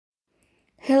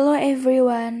Hello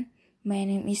everyone, my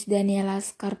name is Daniela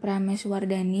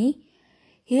Skarprameswardani.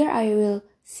 Here I will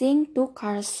sing two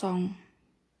Cars song.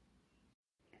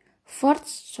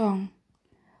 First song,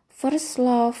 First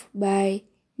Love by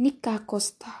Nika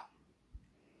Costa.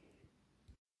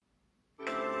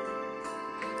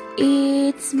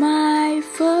 It's my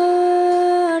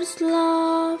first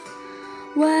love,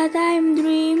 what I'm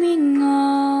dreaming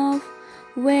of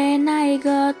when I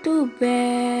go to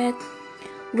bed.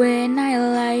 When I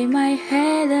lay my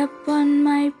head upon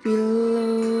my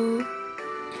pillow,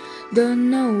 don't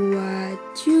know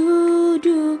what you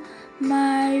do,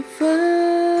 my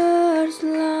first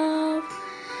love.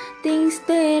 Thinks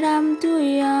that I'm too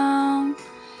young,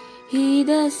 he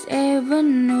does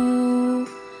even know.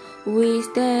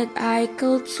 Wish that I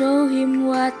could show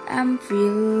him what I'm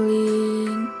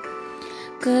feeling,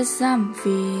 'cause I'm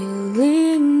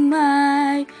feeling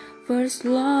my first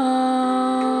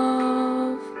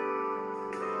love.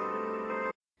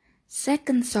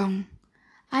 Second song,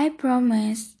 I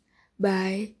Promise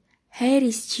by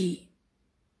Harris G.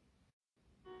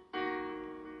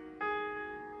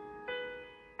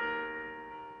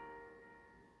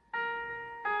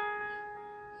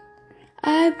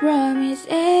 I promise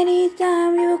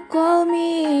anytime you call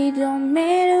me, don't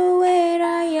matter where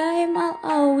I am, I'll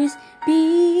always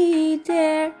be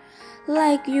there,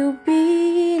 like you've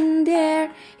been there.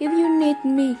 If you need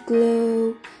me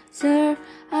closer,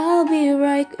 I'll be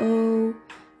right over.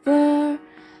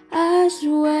 I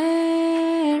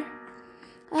swear,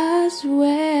 I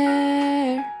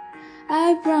swear.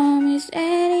 I promise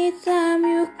anytime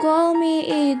you call me,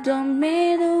 it don't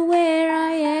matter where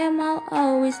I am, I'll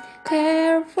always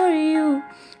care for you,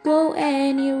 go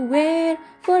anywhere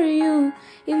for you.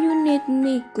 If you need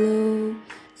me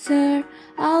closer,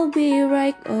 I'll be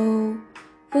right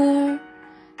over.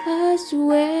 I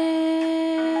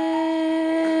swear.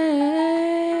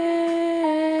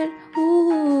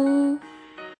 Ooh.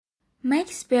 My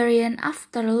experience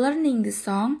after learning the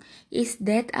song is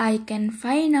that I can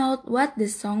find out what the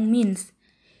song means.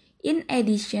 In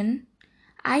addition,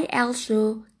 I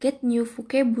also get new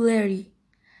vocabulary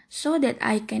so that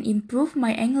I can improve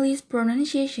my English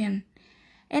pronunciation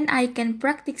and I can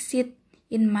practice it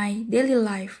in my daily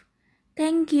life.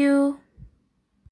 Thank you.